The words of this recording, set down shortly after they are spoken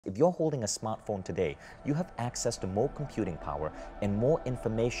If you're holding a smartphone today, you have access to more computing power and more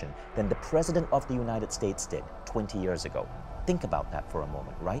information than the President of the United States did 20 years ago. Think about that for a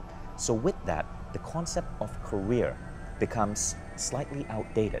moment, right? So with that, the concept of career becomes slightly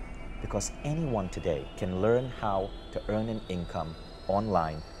outdated because anyone today can learn how to earn an income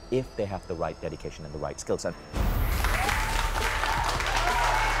online if they have the right dedication and the right skill set.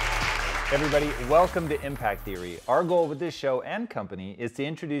 Everybody, welcome to Impact Theory. Our goal with this show and company is to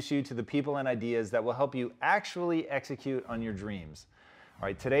introduce you to the people and ideas that will help you actually execute on your dreams. All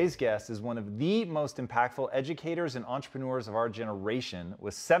right, today's guest is one of the most impactful educators and entrepreneurs of our generation.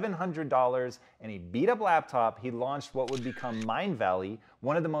 With $700 and a beat-up laptop, he launched what would become Mindvalley,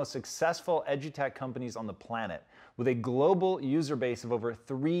 one of the most successful edutech companies on the planet. With a global user base of over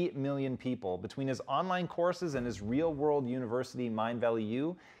 3 million people, between his online courses and his real-world university, Mindvalley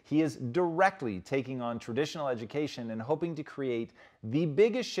U, he is directly taking on traditional education and hoping to create the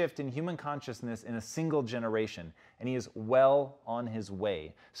biggest shift in human consciousness in a single generation, and he is well on his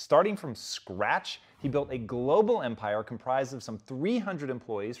way. Starting from scratch, he built a global empire comprised of some 300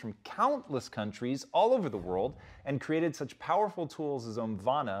 employees from countless countries all over the world, and created such powerful tools as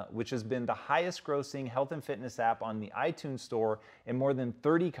Omvana, which has been the highest grossing health and fitness app on the iTunes Store in more than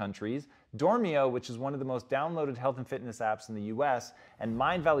 30 countries, Dormio, which is one of the most downloaded health and fitness apps in the US, and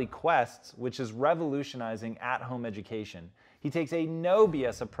Mindvalley Quests, which is revolutionizing at-home education. He takes a no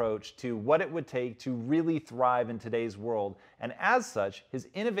BS approach to what it would take to really thrive in today's world, and as such, his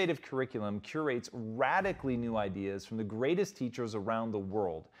innovative curriculum curates radically new ideas from the greatest teachers around the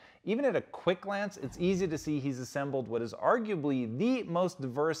world. Even at a quick glance, it's easy to see he's assembled what is arguably the most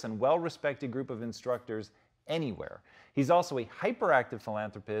diverse and well-respected group of instructors anywhere. He's also a hyperactive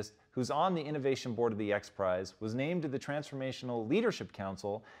philanthropist who's on the innovation board of the X Prize, was named to the Transformational Leadership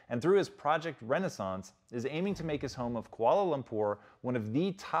Council, and through his Project Renaissance is aiming to make his home of Kuala Lumpur one of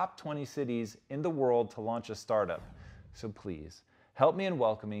the top 20 cities in the world to launch a startup. So please, help me in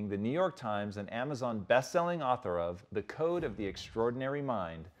welcoming the New York Times and Amazon best-selling author of The Code of the Extraordinary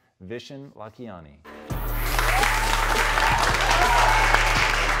Mind, Vishen Lakhiani.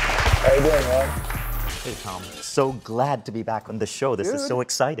 How you doing, man? Hey, Tom. So glad to be back on the show. This is so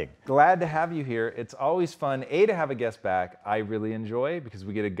exciting. Glad to have you here. It's always fun, A, to have a guest back. I really enjoy because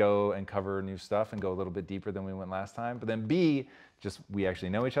we get to go and cover new stuff and go a little bit deeper than we went last time. But then B, just we actually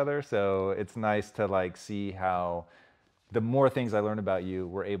know each other. So it's nice to like see how the more things I learn about you,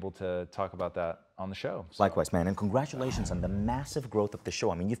 we're able to talk about that on the show. So. Likewise, man. And congratulations on the massive growth of the show.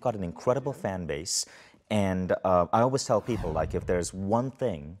 I mean, you've got an incredible fan base. And I always tell people, like, if there's one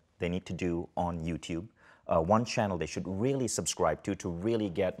thing they need to do on YouTube, one channel they should really subscribe to really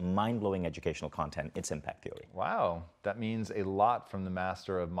get mind-blowing educational content, it's Impact Theory. Wow, that means a lot from the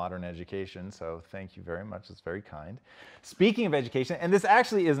master of modern education, so thank you very much, it's very kind. Speaking of education, and this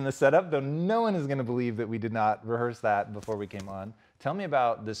actually isn't a setup, though no one is going to believe that we did not rehearse that before we came on. Tell me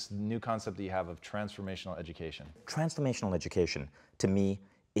about this new concept that you have of transformational education. Transformational education, to me,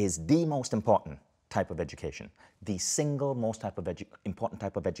 is the most important type of education, the single most important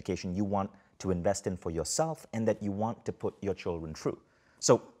type of education you want to invest in for yourself and that you want to put your children through.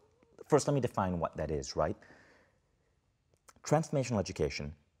 So first, let me define what that is, right? Transformational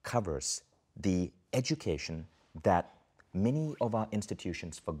education covers the education that many of our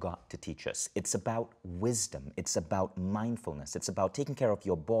institutions forgot to teach us. It's about wisdom, it's about mindfulness, it's about taking care of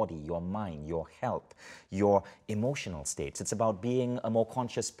your body, your mind, your health, your emotional states. It's about being a more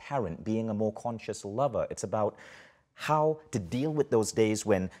conscious parent, being a more conscious lover. It's about how to deal with those days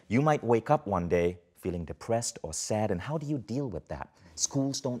when you might wake up one day feeling depressed or sad, and how do you deal with that?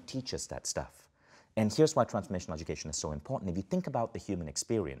 Schools don't teach us that stuff. And here's why transformational education is so important. If you think about the human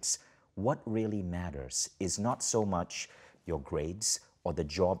experience, what really matters is not so much your grades or the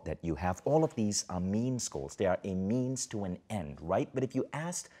job that you have. All of these are means goals. They are a means to an end, right? But if you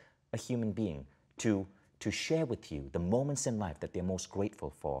asked a human being to share with you the moments in life that they're most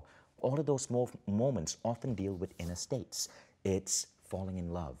grateful for, all of those moments often deal with inner states. It's falling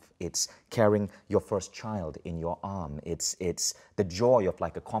in love. It's carrying your first child in your arm. It's the joy of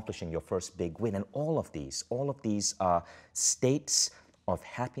like accomplishing your first big win. And all of these are states of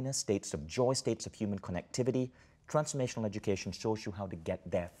happiness, states of joy, states of human connectivity. Transformational education shows you how to get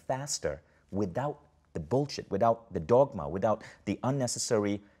there faster without the bullshit, without the dogma, without the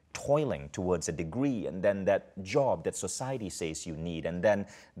unnecessary toiling towards a degree and then that job that society says you need and then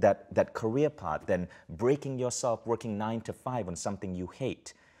that career path, then breaking yourself working 9 to 5 on something you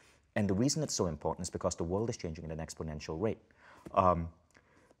hate. And the reason it's so important is because the world is changing at an exponential rate.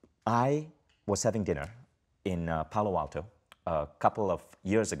 I was having dinner in Palo Alto a couple of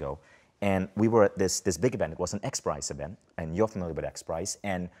years ago, And we were at this big event. It was an X-Prize event, and you're familiar with X-Prize.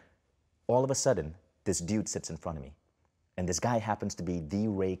 And all of a sudden, this dude sits in front of me. And this guy happens to be the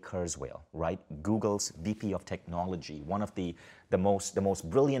Ray Kurzweil, right? Google's VP of technology, one of the most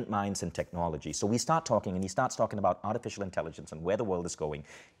brilliant minds in technology. So we start talking, and he starts talking about artificial intelligence and where the world is going.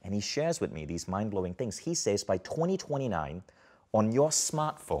 And he shares with me these mind-blowing things. He says by 2029, on your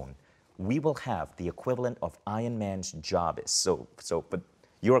smartphone, we will have the equivalent of Iron Man's Jarvis. But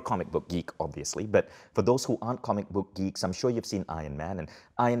you're a comic book geek, obviously, but for those who aren't comic book geeks, I'm sure you've seen Iron Man. And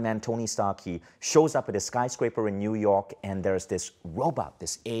Iron Man, Tony Stark, he shows up at a skyscraper in New York, and there's this robot,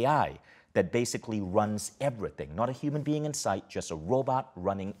 this AI, that basically runs everything. Not a human being in sight, just a robot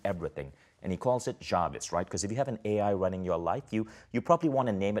running everything. And he calls it Jarvis, right? Because if you have an AI running your life, you probably want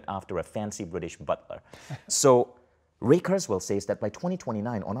to name it after a fancy British butler. So Ray Kurzweil says that by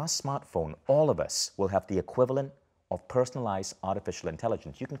 2029, on our smartphone, all of us will have the equivalent of personalized artificial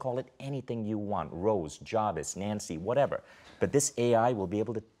intelligence. You can call it anything you want, Rose, Jarvis, Nancy, whatever. But this AI will be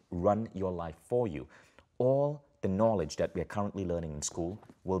able to run your life for you. All the knowledge that we are currently learning in school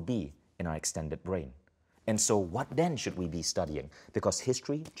will be in our extended brain. And so what then should we be studying? Because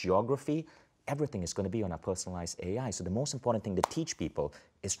history, geography, everything is going to be on our personalized AI. So the most important thing to teach people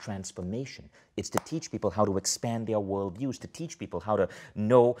is transformation. It's to teach people how to expand their worldviews, to teach people how to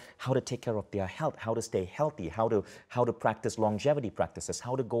know how to take care of their health, how to stay healthy, how to practice longevity practices,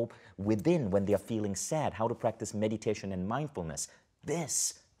 how to go within when they're feeling sad, how to practice meditation and mindfulness.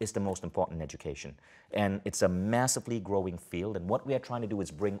 This is the most important education. And it's a massively growing field. And what we are trying to do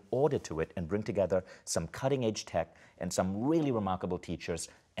is bring order to it and bring together some cutting-edge tech and some really remarkable teachers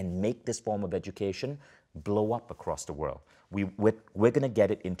and make this form of education blow up across the world. We're going to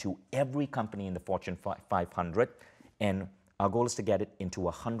get it into every company in the Fortune 500, and our goal is to get it into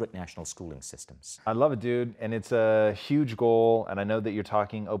 100 national schooling systems. I love it, dude. And it's a huge goal. And I know that you're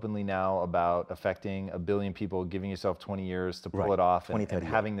talking openly now about affecting 1 billion people, giving yourself 20 years to pull it off and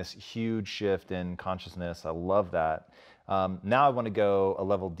having this huge shift in consciousness. I love that. Now I want to go a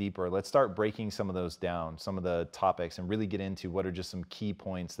level deeper. Let's start breaking some of those down, some of the topics, and really get into what are just some key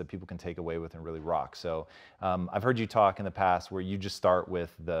points that people can take away with and really rock. So I've heard you talk in the past where you just start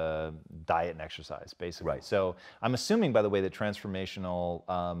with the diet and exercise, basically. Right. So I'm assuming, by the way, that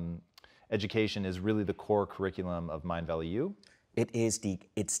transformational education is really the core curriculum of Mindvalley U. It's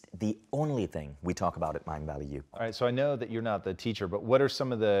the only thing we talk about at Mindvalley U. All right, so I know that you're not the teacher, but what are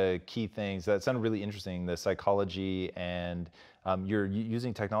some of the key things that sounded really interesting, the psychology and you're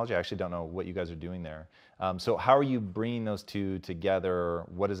using technology? I actually don't know what you guys are doing there. So how are you bringing those two together?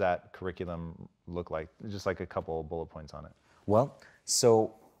 What does that curriculum look like? Just like a couple bullet points on it. Well,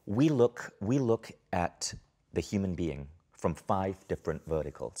 so we look at the human being from 5 different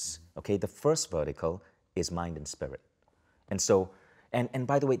verticals. Okay, the first vertical is mind and spirit. And so, and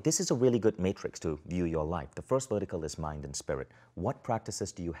by the way, this is a really good matrix to view your life. The first vertical is mind and spirit. What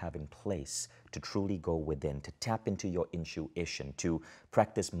practices do you have in place to truly go within, to tap into your intuition, to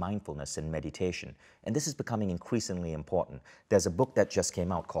practice mindfulness and meditation? And this is becoming increasingly important. There's a book that just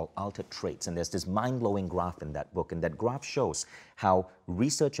came out called Altered Traits, and there's this mind-blowing graph in that book, and that graph shows how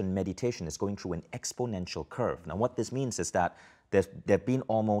research and meditation is going through an exponential curve. Now, what this means is that there have been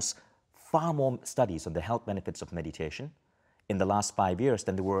almost far more studies on the health benefits of meditation in the last 5 years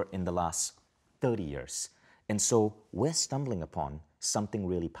than there were in the last 30 years. And so we're stumbling upon something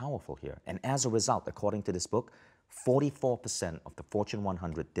really powerful here. And as a result, according to this book, 44% of the Fortune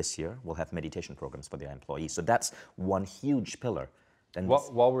 100 this year will have meditation programs for their employees. So that's one huge pillar. And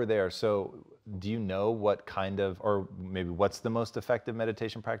while we're there, so do you know what kind of, or maybe what's the most effective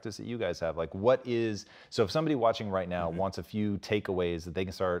meditation practice that you guys have? Like what is, so if somebody watching right now wants a few takeaways that they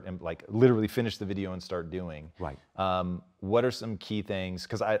can start and like literally finish the video and start doing. Right. What are some key things?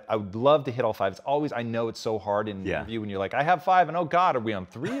 Because I would love to hit all 5. It's always, I know it's so hard in an interview when you're like, I have 5 and oh God, are we on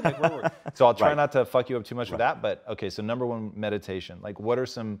 3? Like, so I'll try not to fuck you up too much with that. But okay, so number 1, meditation. Like what are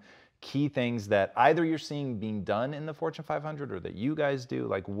some key things that either you're seeing being done in the Fortune 500 or that you guys do?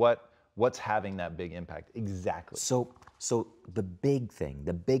 Like what's having that big impact exactly? So the big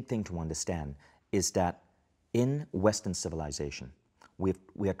thing to understand is that in Western civilization,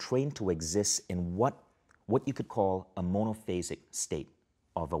 we are trained to exist in what you could call a monophasic state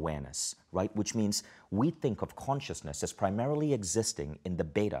of awareness, right? Which means we think of consciousness as primarily existing in the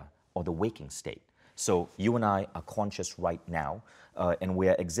beta or the waking state. So you and I are conscious right now, and we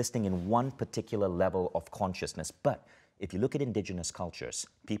are existing in one particular level of consciousness. But if you look at indigenous cultures,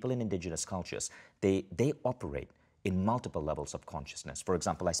 people in indigenous cultures, they operate in multiple levels of consciousness. For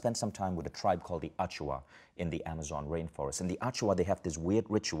example, I spent some time with a tribe called the Achua in the Amazon rainforest. And the Achua, they have this weird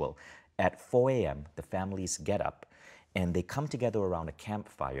ritual. At 4 a.m., the families get up and they come together around a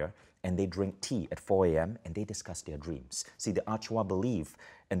campfire and they drink tea at 4 a.m. and they discuss their dreams. See, the Achua believe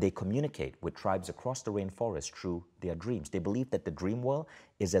and they communicate with tribes across the rainforest through their dreams. They believe that the dream world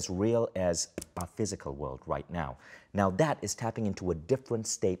is as real as our physical world right now. Now that is tapping into a different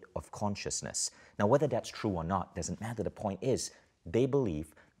state of consciousness. Now whether that's true or not doesn't matter. The point is they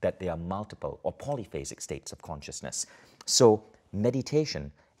believe that there are multiple or polyphasic states of consciousness. So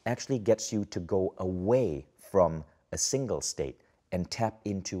meditation actually gets you to go away from a single state and tap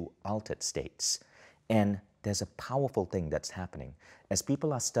into altered states. And there's a powerful thing that's happening. As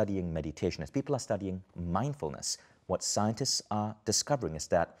people are studying meditation, as people are studying mindfulness, what scientists are discovering is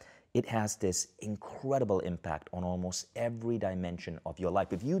that it has this incredible impact on almost every dimension of your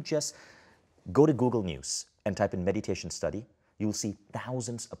life. If you just go to Google News and type in meditation study, you'll see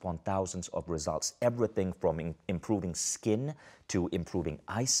thousands upon thousands of results, everything from improving skin to improving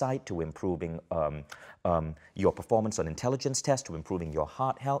eyesight to improving your performance on intelligence tests to improving your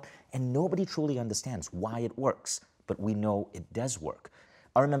heart health. And nobody truly understands why it works, but we know it does work.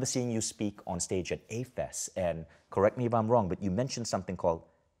 I remember seeing you speak on stage at AFES, and correct me if I'm wrong, but you mentioned something called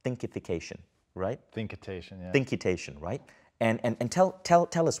thinkification, right? Thinkitation, yeah. Thinkitation, right? And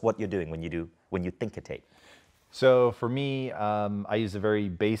tell us what you're doing when you thinkitate. So for me, I use a very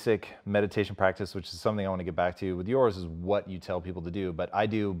basic meditation practice, which is something I want to get back to. With yours is what you tell people to do, but I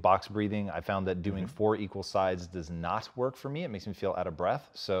do box breathing. I found that doing 4 equal sides does not work for me. It makes me feel out of breath.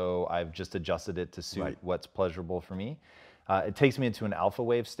 So I've just adjusted it to suit what's pleasurable for me. It takes me into an alpha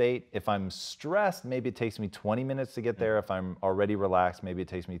wave state. If I'm stressed, maybe it takes me 20 minutes to get there. If I'm already relaxed, maybe it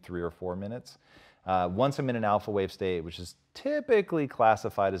takes me 3 or 4 minutes. Once I'm in an alpha wave state, which is typically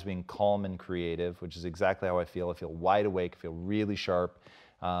classified as being calm and creative, which is exactly how I feel. I feel wide awake, I feel really sharp.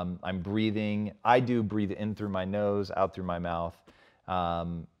 I'm breathing. I do breathe in through my nose, out through my mouth.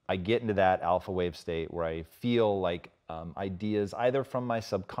 I get into that alpha wave state where I feel like ideas either from my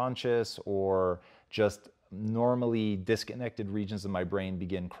subconscious or just normally disconnected regions of my brain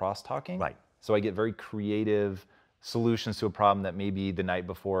begin cross-talking. Right. So I get very creative solutions to a problem that maybe the night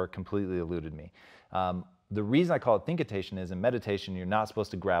before completely eluded me. The reason I call it thinkitation is in meditation, you're not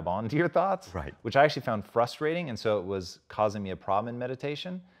supposed to grab onto your thoughts, which I actually found frustrating, and so it was causing me a problem in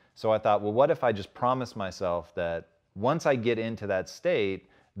meditation. So I thought, well, what if I just promise myself that once I get into that state,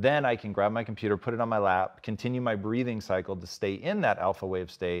 then I can grab my computer, put it on my lap, continue my breathing cycle to stay in that alpha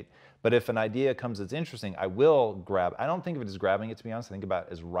wave state. But if an idea comes that's interesting, I will grab. I don't think of it as grabbing it, to be honest. I think about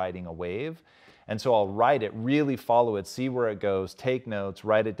it as riding a wave. And so I'll ride it, really follow it, see where it goes, take notes,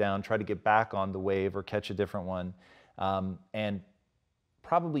 write it down, try to get back on the wave or catch a different one. And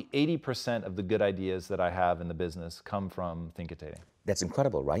probably 80% of the good ideas that I have in the business come from thinkitating. That's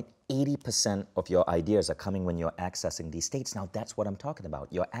incredible, right? 80% of your ideas are coming when you're accessing these states. Now, that's what I'm talking about.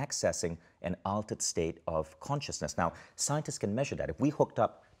 You're accessing an altered state of consciousness. Now, scientists can measure that. If we hooked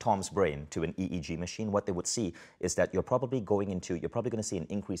up Tom's brain to an EEG machine, what they would see is that you're probably going to see an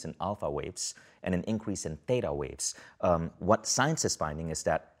increase in alpha waves and an increase in theta waves. What science is finding is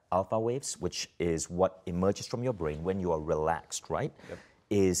that alpha waves, which is what emerges from your brain when you are relaxed, right? Yep.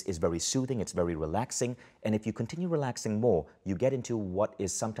 Is very soothing, it's very relaxing, and if you continue relaxing more, you get into what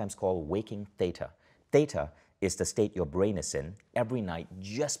is sometimes called waking theta. Theta is the state your brain is in every night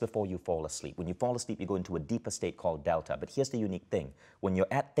just before you fall asleep. When you fall asleep, you go into a deeper state called delta, but here's the unique thing. When you're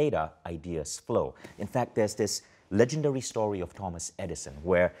at theta, ideas flow. In fact, there's this legendary story of Thomas Edison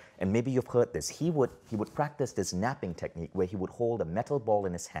where, and maybe you've heard this, he would practice this napping technique where he would hold a metal ball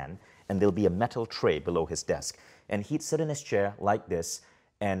in his hand and there'll be a metal tray below his desk. And he'd sit in his chair like this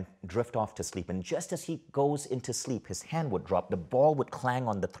and drift off to sleep. And just as he goes into sleep, his hand would drop, the ball would clang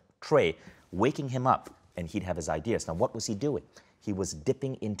on the tray, waking him up, and he'd have his ideas. Now, what was he doing? He was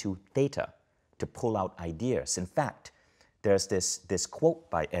dipping into theta to pull out ideas. In fact, there's this quote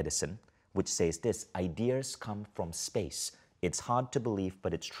by Edison, which says this: ideas come from space. It's hard to believe,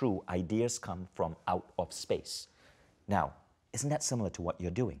 but it's true. Ideas come from out of space. Now, isn't that similar to what you're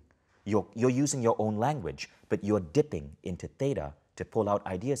doing? You're using your own language, but you're dipping into theta to pull out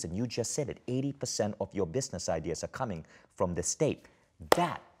ideas, and you just said it, 80% of your business ideas are coming from this state.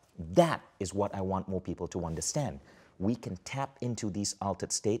 That is what I want more people to understand. We can tap into these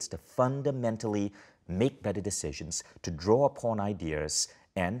altered states to fundamentally make better decisions, to draw upon ideas,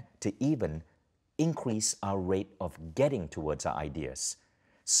 and to even increase our rate of getting towards our ideas.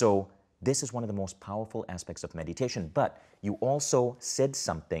 So this is one of the most powerful aspects of meditation, but you also said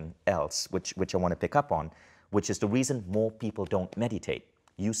something else, which I want to pick up on, which is the reason more people don't meditate.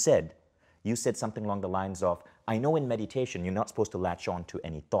 You said something along the lines of, I know in meditation you're not supposed to latch on to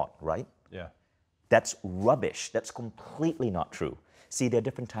any thought, right? Yeah. That's rubbish. That's completely not true. See, there are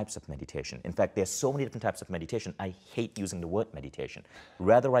different types of meditation. In fact, there are so many different types of meditation, I hate using the word meditation.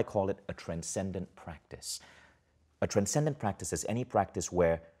 Rather, I call it a transcendent practice. A transcendent practice is any practice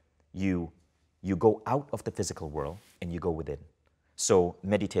where you go out of the physical world and you go within. So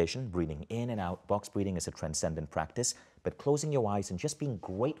meditation, breathing in and out, box breathing is a transcendent practice, but closing your eyes and just being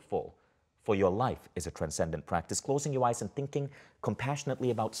grateful for your life is a transcendent practice. Closing your eyes and thinking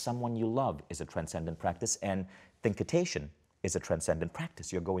compassionately about someone you love is a transcendent practice, and thinkitation is a transcendent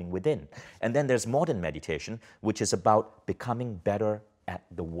practice. You're going within. And then there's modern meditation, which is about becoming better at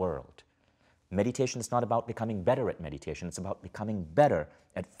the world. Meditation is not about becoming better at meditation. It's about becoming better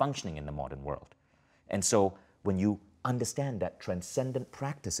at functioning in the modern world. And so when you understand that transcendent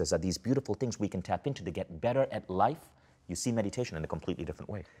practices are these beautiful things we can tap into to get better at life, you see meditation in a completely different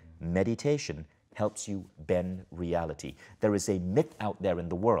way. Meditation helps you bend reality. There is a myth out there in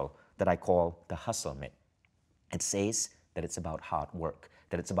the world that I call the hustle myth. It says that it's about hard work,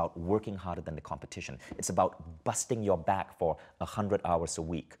 that it's about working harder than the competition. It's about busting your back for 100 hours a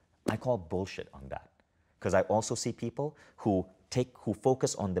week. I call bullshit on that, because I also see people who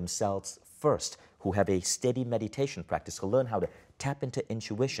focus on themselves first, who have a steady meditation practice, who learn how to tap into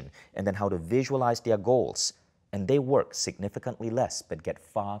intuition and then how to visualize their goals. And they work significantly less, but get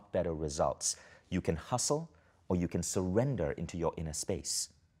far better results. You can hustle or you can surrender into your inner space.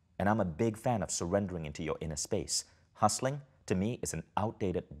 And I'm a big fan of surrendering into your inner space. Hustling, to me, is an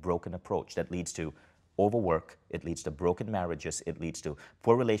outdated, broken approach that leads to overwork, it leads to broken marriages, it leads to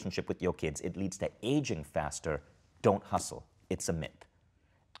poor relationship with your kids, it leads to aging faster. Don't hustle. It's a myth.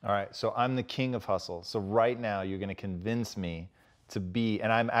 All right, so I'm the king of hustle. So right now you're going to convince me to be,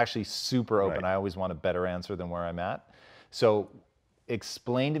 and I'm actually super open. Right. I always want a better answer than where I'm at. So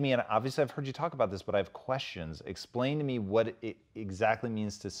explain to me, and obviously I've heard you talk about this, but I have questions. Explain to me what it exactly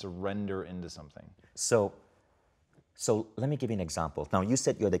means to surrender into something. So let me give you an example. Now, you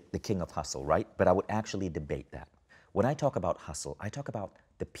said you're the king of hustle, right? But I would actually debate that. When I talk about hustle, I talk about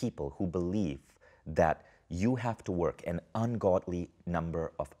the people who believe that you have to work an ungodly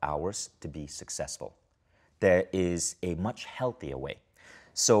number of hours to be successful. There is a much healthier way.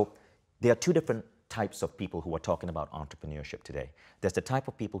 So there are two different types of people who are talking about entrepreneurship today. There's the type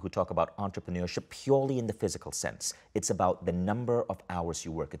of people who talk about entrepreneurship purely in the physical sense. It's about the number of hours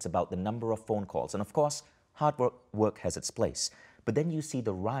you work. It's about the number of phone calls. And of course, hard work has its place. But then you see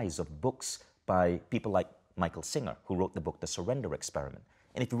the rise of books by people like Michael Singer, who wrote the book, The Surrender Experiment.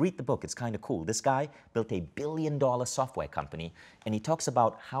 And if you read the book, it's kind of cool. This guy built a billion-dollar software company, and he talks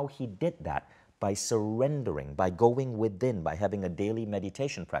about how he did that by surrendering, by going within, by having a daily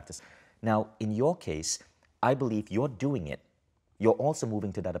meditation practice. Now, in your case, I believe you're doing it. You're also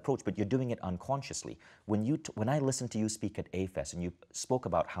moving to that approach, but you're doing it unconsciously. When I listened to you speak at AFES, and you spoke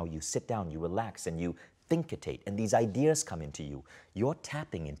about how you sit down, you relax, and you thinkitate, and these ideas come into you, you're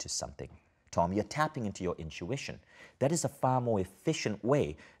tapping into something. Tom, you're tapping into your intuition. That is a far more efficient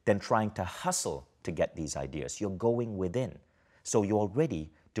way than trying to hustle to get these ideas. You're going within. So you're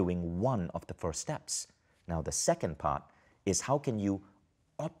already doing one of the first steps. Now, the second part is how can you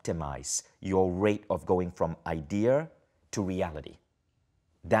optimize your rate of going from idea to reality?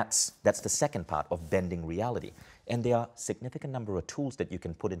 That's the second part of bending reality. And there are a significant number of tools that you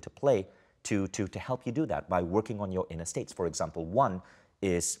can put into play to help you do that by working on your inner states. For example, one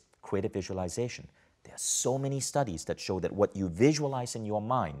is creative visualization. There are so many studies that show that what you visualize in your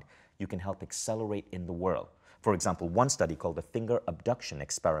mind, you can help accelerate in the world. For example, one study called the finger abduction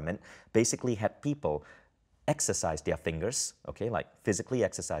experiment basically had people exercise their fingers, okay, like physically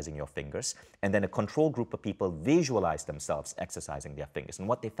exercising your fingers, and then a control group of people visualize themselves exercising their fingers. And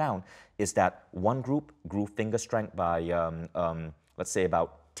what they found is that one group grew finger strength by, let's say,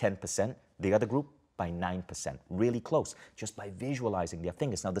 about 10%, the other group by 9%, really close, just by visualizing their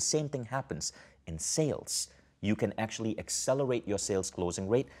fingers. Now, the same thing happens in sales. You can actually accelerate your sales closing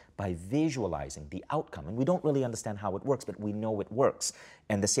rate by visualizing the outcome. And we don't really understand how it works, but we know it works.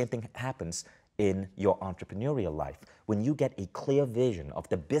 And the same thing happens in your entrepreneurial life. When you get a clear vision of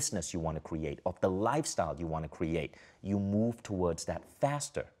the business you want to create, of the lifestyle you want to create, you move towards that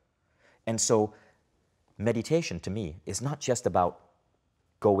faster. And so meditation, to me, is not just about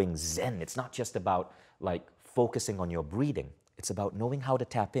going zen. It's not just about like focusing on your breathing. It's about knowing how to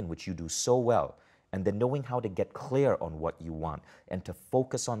tap in, which you do so well, and then knowing how to get clear on what you want and to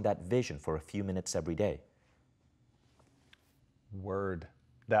focus on that vision for a few minutes every day. Word.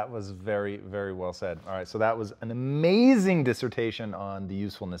 That was very, very well said. All right, so that was an amazing dissertation on the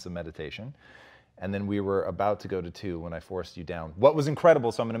usefulness of meditation. And then we were about to go to 2 when I forced you down. What was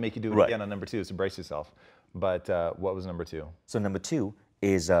incredible, so I'm going to make you do it again on number 2, so brace yourself. But what was number 2? So number 2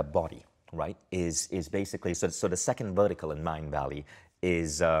 is body. right, is basically, so the second vertical in Mindvalley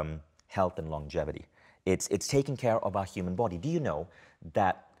is health and longevity. It's taking care of our human body. Do you know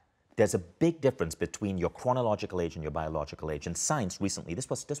that there's a big difference between your chronological age and your biological age? And science recently, this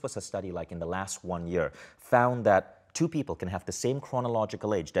was a study like in the last 1 year, found that two people can have the same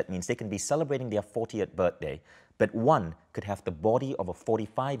chronological age. That means they can be celebrating their 40th birthday, but one could have the body of a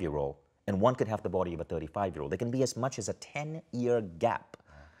 45-year-old and one could have the body of a 35-year-old. There can be as much as a 10-year gap.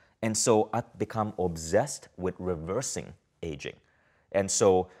 And so I've become obsessed with reversing aging. And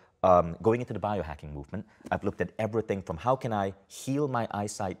so going into the biohacking movement, I've looked at everything from how can I heal my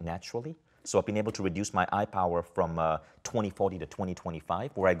eyesight naturally. So I've been able to reduce my eye power from 2040 to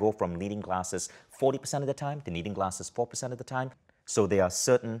 2025, where I go from needing glasses 40% of the time to needing glasses 4% of the time. So there are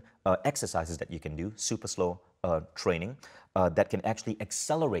certain exercises that you can do, super slow training, that can actually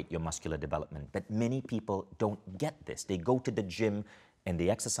accelerate your muscular development. But many people don't get this. They go to the gym and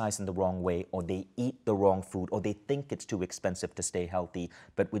they exercise in the wrong way, or they eat the wrong food, or they think it's too expensive to stay healthy.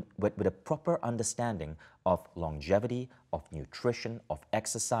 But with a proper understanding of longevity, of nutrition, of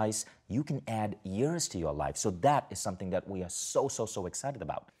exercise, you can add years to your life. So that is something that we are so excited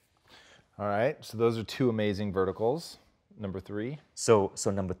about. All right, so those are two amazing verticals. Number three? So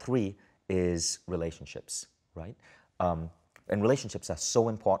number three is relationships, right? And relationships are so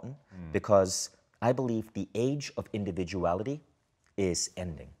important because I believe the age of individuality is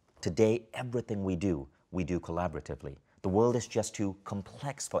ending. Today, everything we do collaboratively. The world is just too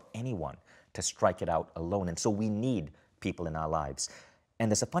complex for anyone to strike it out alone, and so we need people in our lives. And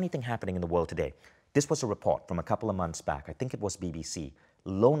there's a funny thing happening in the world today. This was a report from a couple of months back. I think it was BBC.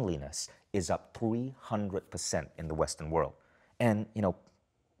 Loneliness is up 300% in the Western world. And, you know,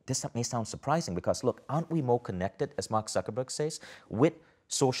 this may sound surprising because, look, aren't we more connected, as Mark Zuckerberg says, with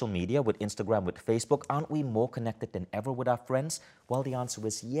social media, with Instagram, with Facebook? Aren't we more connected than ever with our friends? Well, the answer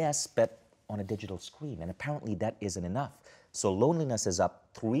is yes, but on a digital screen. And apparently that isn't enough. So loneliness is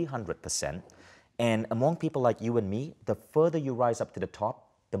up 300%. And among people like you and me, the further you rise up to the top,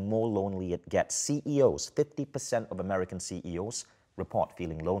 the more lonely it gets. CEOs, 50% of American CEOs report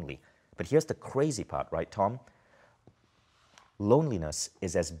feeling lonely. But here's the crazy part, right, Tom? Loneliness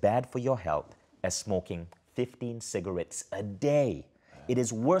is as bad for your health as smoking 15 cigarettes a day. It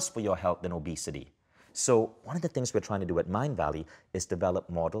is worse for your health than obesity. So one of the things we're trying to do at Mindvalley is develop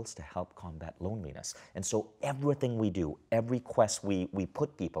models to help combat loneliness. And so everything we do, every quest we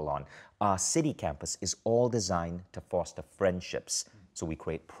put people on, our city campus is all designed to foster friendships. So we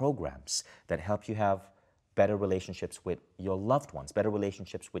create programs that help you have better relationships with your loved ones, better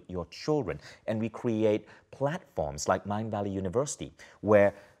relationships with your children. And we create platforms like Mindvalley University,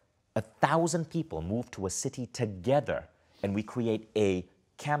 where 1,000 people move to a city together, and we create a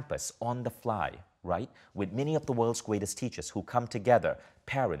campus on the fly, right, with many of the world's greatest teachers who come together,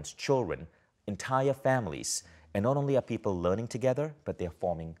 parents, children, entire families. And not only are people learning together, but they're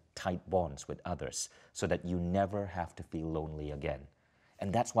forming tight bonds with others so that you never have to feel lonely again.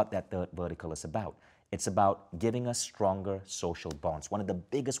 And that's what that third vertical is about. It's about giving us stronger social bonds. One of the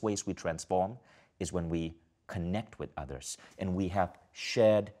biggest ways we transform is when we connect with others and we have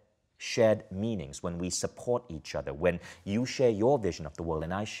shared meanings, when we support each other, when you share your vision of the world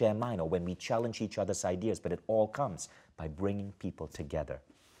and I share mine, or when we challenge each other's ideas, but it all comes by bringing people together.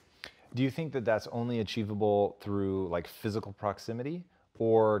 Do you think that that's only achievable through like physical proximity,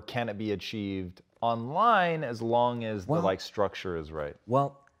 or can it be achieved online as long as the like structure is right?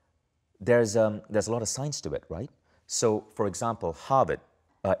 Well, there's a lot of science to it, right? So, for example, Harvard,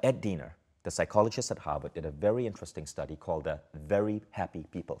 Ed Diener, the psychologist at Harvard, did a very interesting study called the Very Happy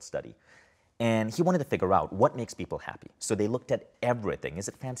People Study. And he wanted to figure out what makes people happy. So they looked at everything. Is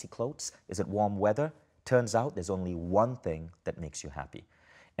it fancy clothes? Is it warm weather? Turns out there's only one thing that makes you happy.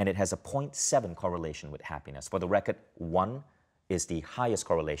 And it has a 0.7 correlation with happiness. For the record, 1 is the highest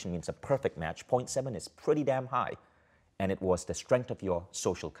correlation, means a perfect match. 0.7 is pretty damn high. And it was the strength of your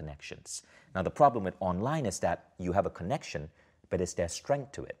social connections. Now, the problem with online is that you have a connection, but it's their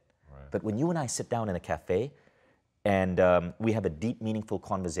strength to it. Right. But when you and I sit down in a cafe and we have a deep, meaningful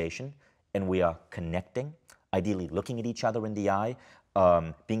conversation and we are connecting, ideally looking at each other in the eye,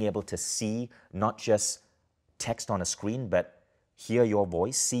 being able to see not just text on a screen, but hear your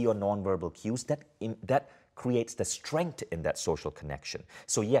voice, see your nonverbal cues, that creates the strength in that social connection.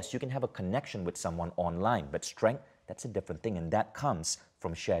 So yes, you can have a connection with someone online, but strength, that's a different thing, and that comes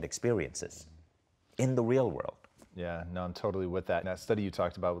from shared experiences in the real world. Yeah, no, I'm totally with that. And that study you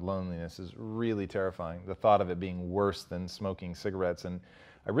talked about with loneliness is really terrifying, the thought of it being worse than smoking cigarettes. And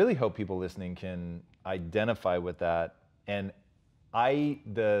I really hope people listening can identify with that and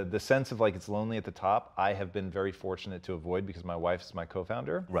The sense of like it's lonely at the top, I have been very fortunate to avoid because my wife is my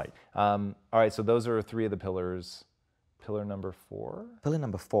co-founder. Right. All right, so those are 3 of the pillars. Pillar number 4? Pillar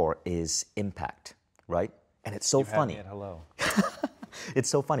number 4 is impact, right? And it's so You've had funny. me at hello. It's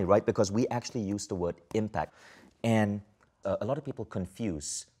so funny, right? Because we actually use the word impact. And a lot of people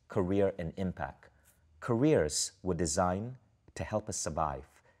confuse career and impact. Careers were designed to help us survive.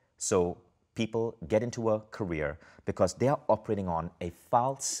 So people get into a career because they are operating on a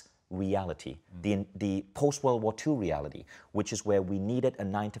false reality, the post-World War II reality, which is where we needed a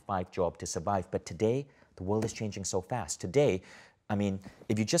 9-to-5 job to survive. But today, the world is changing so fast. Today, I mean,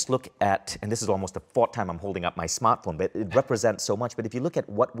 if you just look at, and this is almost the 4th time I'm holding up my smartphone, but it represents so much. But if you look at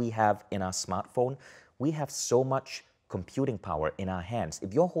what we have in our smartphone, we have so much computing power in our hands.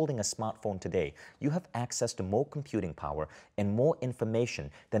 If you're holding a smartphone today, you have access to more computing power and more information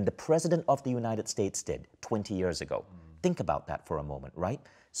than the President of the United States did 20 years ago. Think about that for a moment, right?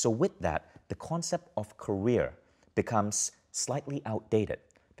 So with that, the concept of career becomes slightly outdated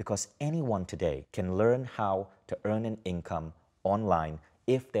because anyone today can learn how to earn an income online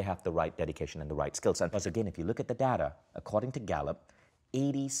if they have the right dedication and the right skills. And because again, if you look at the data, according to Gallup,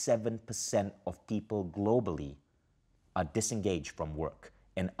 87% of people globally are disengaged from work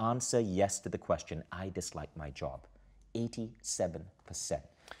and answer yes to the question, I dislike my job. 87%,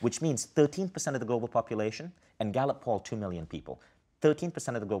 which means 13% of the global population, and Gallup polled 2 million people,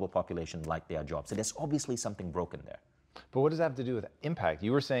 13% of the global population like their jobs. So there's obviously something broken there. But what does that have to do with impact?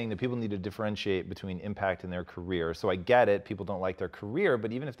 You were saying that people need to differentiate between impact and their career. So I get it, people don't like their career,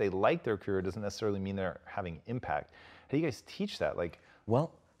 but even if they like their career, it doesn't necessarily mean they're having impact. How do you guys teach that?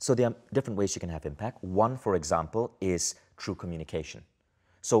 Well, so there are different ways you can have impact. One, for example, is through communication.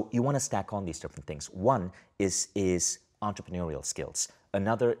 So you want to stack on these different things. One is entrepreneurial skills.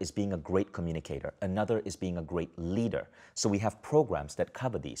 Another is being a great communicator. Another is being a great leader. So we have programs that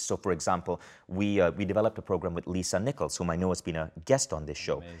cover these. So for example, we developed a program with Lisa Nichols, whom I know has been a guest on this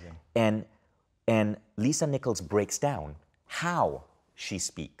show. Amazing. And Lisa Nichols breaks down how she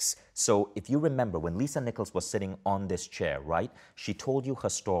speaks. So if you remember when Lisa Nichols was sitting on this chair, right? She told you her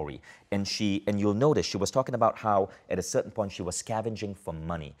story, and you'll notice she was talking about how at a certain point she was scavenging for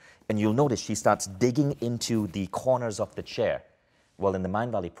money. And you'll notice she starts digging into the corners of the chair. Well, in the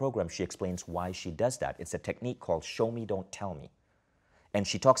Mindvalley program, she explains why she does that. It's a technique called show me, don't tell me. And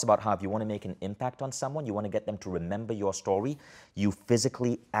she talks about how if you want to make an impact on someone, you want to get them to remember your story, you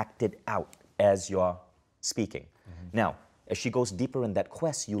physically act it out as you're speaking. Now, as she goes deeper in that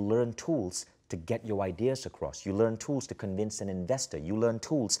quest, you learn tools to get your ideas across. You learn tools to convince an investor. You learn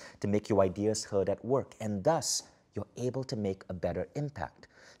tools to make your ideas heard at work. And thus, you're able to make a better impact.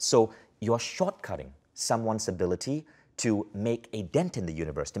 So you're shortcutting someone's ability to make a dent in the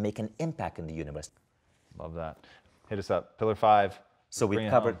universe, to make an impact in the universe. Love that. Hit us up. Pillar 5. So we've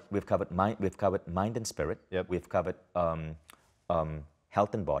covered mind and spirit. Yep. We've covered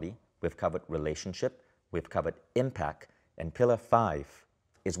health and body. We've covered relationship. We've covered impact. And pillar 5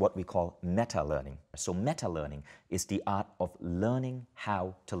 is what we call meta-learning. So meta-learning is the art of learning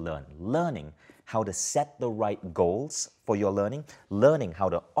how to learn. Learning how to set the right goals for your learning. Learning how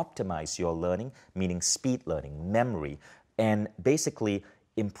to optimize your learning, meaning speed learning, memory, and basically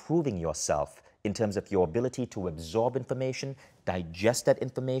improving yourself in terms of your ability to absorb information, digest that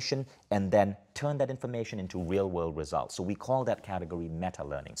information, and then turn that information into real-world results. So we call that category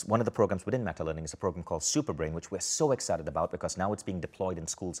meta-learning. One of the programs within meta-learning is a program called Superbrain, which we're so excited about because now it's being deployed in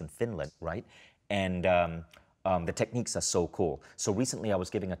schools in Finland, right? And the techniques are so cool. So recently I was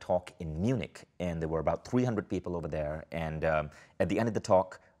giving a talk in Munich, and there were about 300 people over there, and at the end of the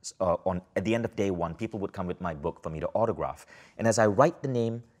talk, at the end of day 1, people would come with my book for me to autograph. And as I write the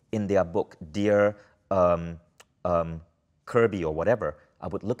name in their book, Dear Kirby or whatever, I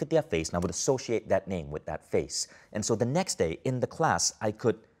would look at their face and I would associate that name with that face. And so the next day in the class, I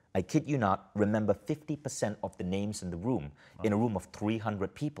kid you not, remember 50% of the names in the room, in a room of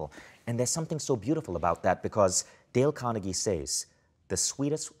 300 people. And there's something so beautiful about that because Dale Carnegie says, the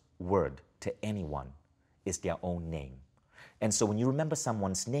sweetest word to anyone is their own name. And so when you remember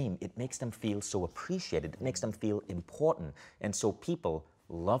someone's name, it makes them feel so appreciated, it makes them feel important. And so people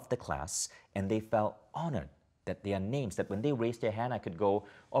loved the class, and they felt honored that their names, that when they raised their hand, I could go,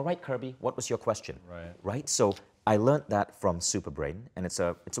 all right, Kirby, what was your question? Right? So I learned that from Superbrain, and it's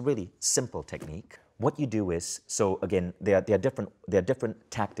a really simple technique. What you do is, so again, there are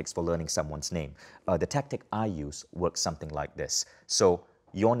different tactics for learning someone's name. The tactic I use works something like this. So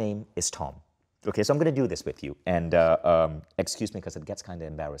your name is Tom. Okay, so I'm going to do this with you, and excuse me because it gets kind of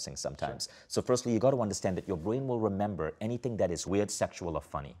embarrassing sometimes. Sure. So firstly, you got to understand that your brain will remember anything that is weird, sexual, or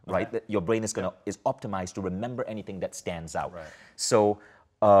funny, right? That your brain is is optimized to remember anything that stands out. Right. So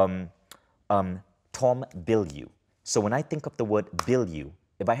Tom Bilyeu. So when I think of the word Bilyeu,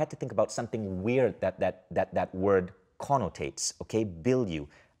 if I had to think about something weird that word connotates, okay, Bilyeu,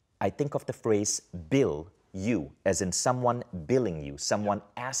 I think of the phrase bill you, as in someone billing you, someone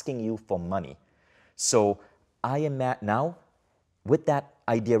asking you for money. So I am now, with that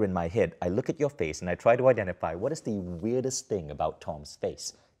idea in my head, I look at your face and I try to identify what is the weirdest thing about Tom's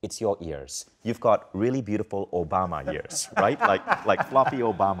face. It's your ears. You've got really beautiful Obama ears, right? like floppy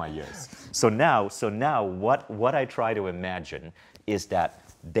Obama ears. So now what I try to imagine is that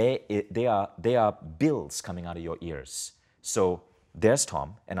they are bills coming out of your ears. So there's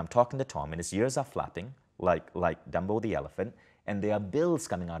Tom, and I'm talking to Tom, and his ears are flapping like Dumbo the elephant, and there are bills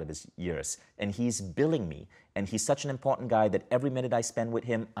coming out of his ears, and he's billing me, and he's such an important guy that every minute I spend with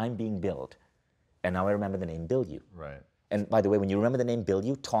him, I'm being billed. And now I remember the name Bilyeu. Right. And by the way, when you remember the name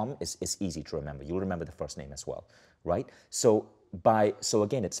Bilyeu, Tom is easy to remember. You'll remember the first name as well, right? So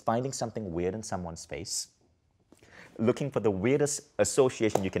again, it's finding something weird in someone's face, looking for the weirdest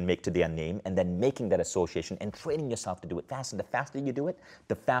association you can make to their name, and then making that association and training yourself to do it fast. And the faster you do it,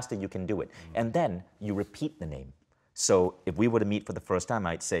 the faster you can do it. And then you repeat the name. So if we were to meet for the first time,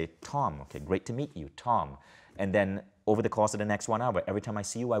 I'd say, Tom, okay, great to meet you, Tom. And then over the course of the next 1 hour, every time I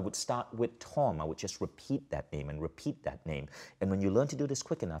see you, I would start with Tom. I would just repeat that name and repeat that name. And when you learn to do this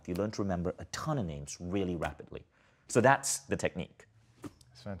quick enough, you learn to remember a ton of names really rapidly. So that's the technique.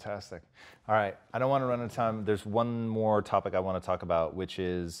 That's fantastic. All right, I don't want to run out of time. There's one more topic I want to talk about, which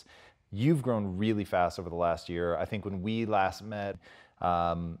is you've grown really fast over the last year. I think when we last met,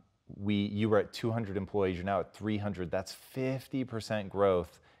 you were at 200 employees, you're now at 300. That's 50%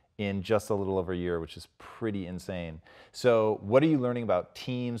 growth in just a little over a year, which is pretty insane. So what are you learning about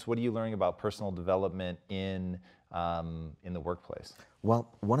teams? What are you learning about personal development in the workplace?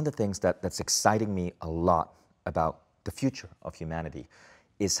 Well, one of the things that's exciting me a lot about the future of humanity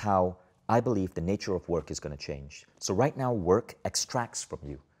is how I believe the nature of work is going to change. So right now, work extracts from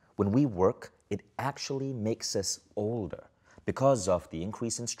you. When we work, it actually makes us older. Because of the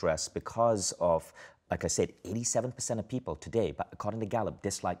increase in stress, because of, like I said, 87% of people today, but according to Gallup,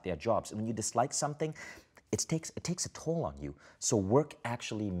 dislike their jobs. And when you dislike something, it takes a toll on you. So work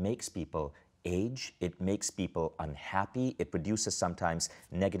actually makes people age, it makes people unhappy, it produces sometimes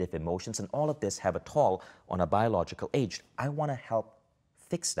negative emotions, and all of this have a toll on a biological age. I want to help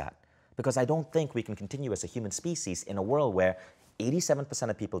fix that, because I don't think we can continue as a human species in a world where 87%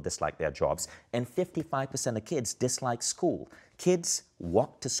 of people dislike their jobs, and 55% of kids dislike school. Kids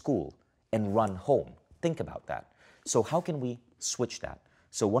walk to school and run home. Think about that. So how can we switch that?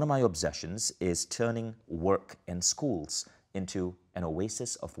 So one of my obsessions is turning work and schools into an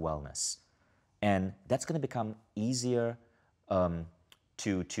oasis of wellness. And that's going to become easier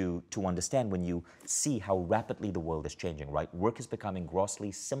to understand when you see how rapidly the world is changing, right? Work is becoming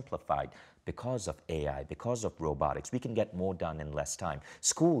grossly simplified because of AI, because of robotics. We can get more done in less time.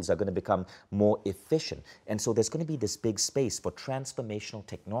 Schools are going to become more efficient. And so there's going to be this big space for transformational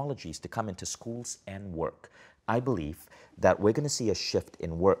technologies to come into schools and work. I believe that we're going to see a shift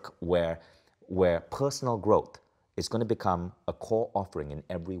in work where personal growth is going to become a core offering in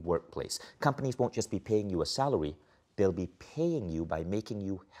every workplace. Companies won't just be paying you a salary, they'll be paying you by making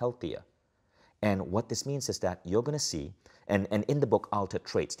you healthier. And what this means is that you're going to see, and in the book Altered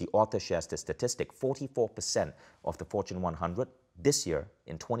Traits, the author shares the statistic, 44% of the Fortune 100 this year,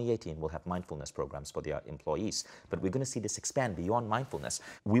 in 2018, will have mindfulness programs for their employees. But we're going to see this expand beyond mindfulness.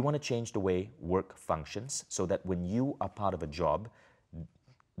 We want to change the way work functions so that when you are part of a job,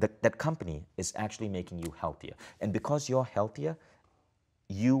 that company is actually making you healthier. And because you're healthier,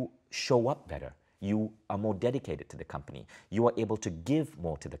 you show up better. You are more dedicated to the company. You are able to give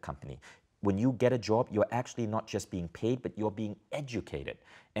more to the company. When you get a job, you're actually not just being paid, but you're being educated.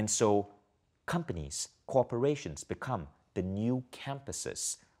 And so companies, corporations become the new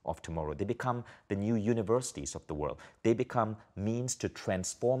campuses of tomorrow. They become the new universities of the world. They become means to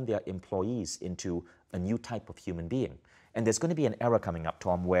transform their employees into a new type of human being. And there's going to be an era coming up,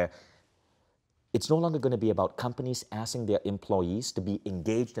 Tom, where it's no longer going to be about companies asking their employees to be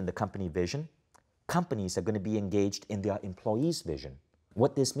engaged in the company vision. Companies are going to be engaged in their employees' vision.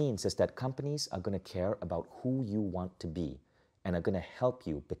 What this means is that companies are going to care about who you want to be and are going to help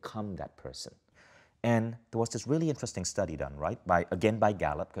you become that person. And there was this really interesting study done, right, by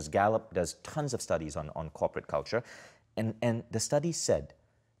Gallup, because Gallup does tons of studies on corporate culture. And the study said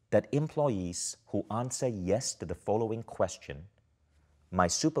that employees who answer yes to the following question my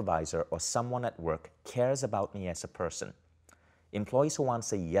supervisor or someone at work cares about me as a person. Employees who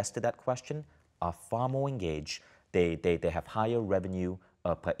answer yes to that question are far more engaged. They have higher revenue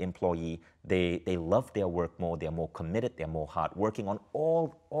per employee. They love their work more. They're more committed. They're more hardworking on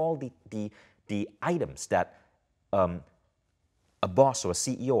all the items that a boss or a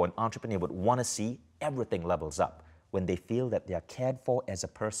CEO or an entrepreneur would want to see. Everything levels up when they feel that they are cared for as a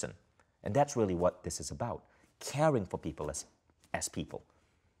person. And that's really what this is about, caring for people as people.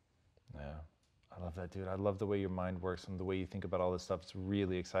 Yeah, I love that, dude. I love the way your mind works and the way you think about all this stuff. It's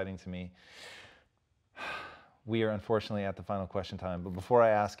really exciting to me. We are unfortunately at the final question time, but before I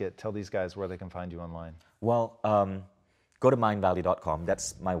ask it, tell these guys where they can find you online. Well, go to mindvalley.com.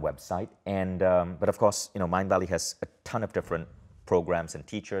 That's my website. And but of course, you know, Mindvalley has a ton of different programs and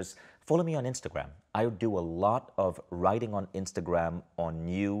teachers. Follow me on Instagram. I do a lot of writing on Instagram on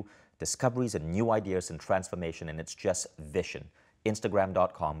new discoveries and new ideas and transformation, and it's just Vishen.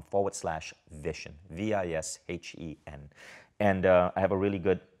 Instagram.com/Vishen, V-I-S-H-E-N. And I have a really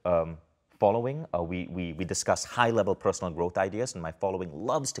good following. We discuss high-level personal growth ideas, and my following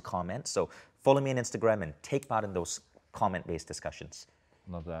loves to comment. So follow me on Instagram and take part in those comment-based discussions.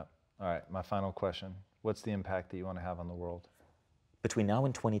 Love that. All right, my final question. What's the impact that you want to have on the world? Between now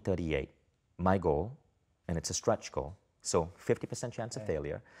and 2038, my goal, and it's a stretch goal, so 50% chance of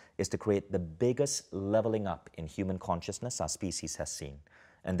failure, is to create the biggest leveling up in human consciousness our species has seen.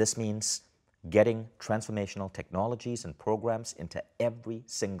 And this means getting transformational technologies and programs into every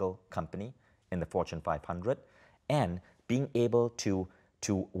single company in the Fortune 500, and being able to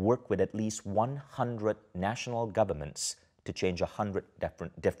work with at least 100 national governments to change 100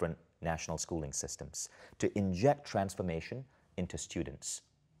 different national schooling systems, to inject transformation into students.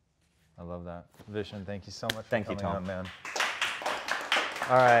 I love that. Vishen, thank you so much for coming on, man.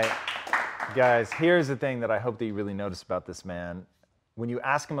 All right, guys, here's the thing that I hope that you really notice about this man. When you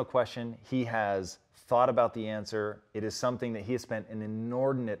ask him a question, he has thought about the answer. It is something that he has spent an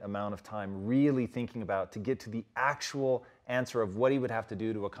inordinate amount of time really thinking about to get to the actual answer of what he would have to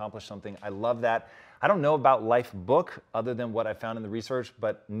do to accomplish something. I love that. I don't know about Life Book other than what I found in the research,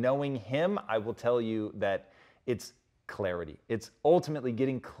 but knowing him, I will tell you that it's clarity. It's ultimately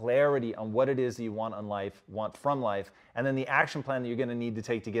getting clarity on what it is that you want from life, and then the action plan that you're going to need to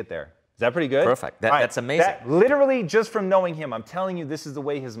take to get there. Is that pretty good? Perfect. That's amazing. Literally, just from knowing him, I'm telling you, this is the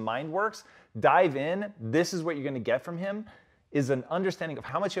way his mind works. Dive in. This is what you're going to get from him, is an understanding of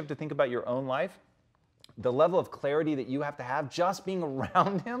how much you have to think about your own life. The level of clarity that you have to have just being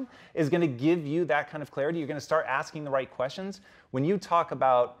around him is going to give you that kind of clarity. You're going to start asking the right questions. When you talk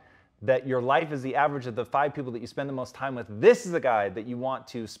about that your life is the average of the 5 people that you spend the most time with, this is a guy that you want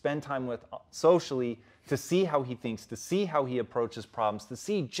to spend time with socially, to see how he thinks, to see how he approaches problems, to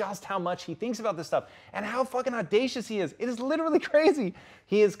see just how much he thinks about this stuff and how fucking audacious he is. It is literally crazy.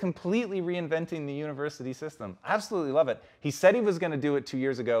 He is completely reinventing the university system. I absolutely love it. He said he was going to do it 2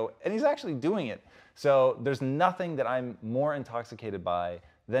 years ago, and he's actually doing it. So there's nothing that I'm more intoxicated by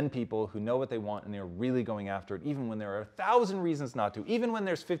than people who know what they want and they're really going after it, even when there are 1,000 reasons not to, even when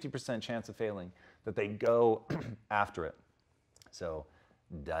there's 50% chance of failing, that they go after it. So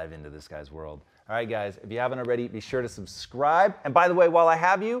dive into this guy's world. All right, guys, if you haven't already, be sure to subscribe. And by the way, while I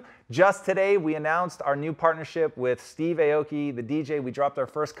have you, just today we announced our new partnership with Steve Aoki, the DJ. We dropped our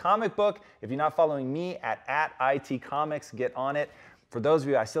first comic book. If you're not following me at IT Comics, get on it. For those of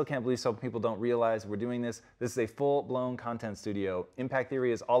you, I still can't believe some people don't realize we're doing this. This is a full-blown content studio. Impact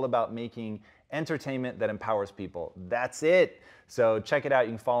Theory is all about making entertainment that empowers people. That's it. So check it out.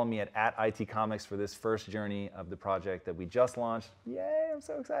 You can follow me at IT Comics for this first journey of the project that we just launched. Yay, I'm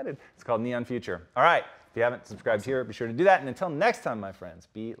so excited. It's called Neon Future. All right, if you haven't subscribed here, be sure to do that. And until next time, my friends,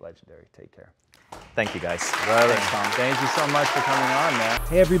 be legendary. Take care. Thank you, guys. Thanks, Tom. Thank you so much for coming on, man.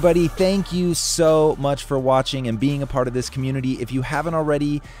 Hey, everybody. Thank you so much for watching and being a part of this community. If you haven't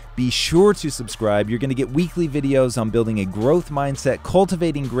already, be sure to subscribe. You're going to get weekly videos on building a growth mindset,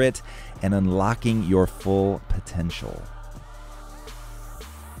 cultivating grit, and unlocking your full potential.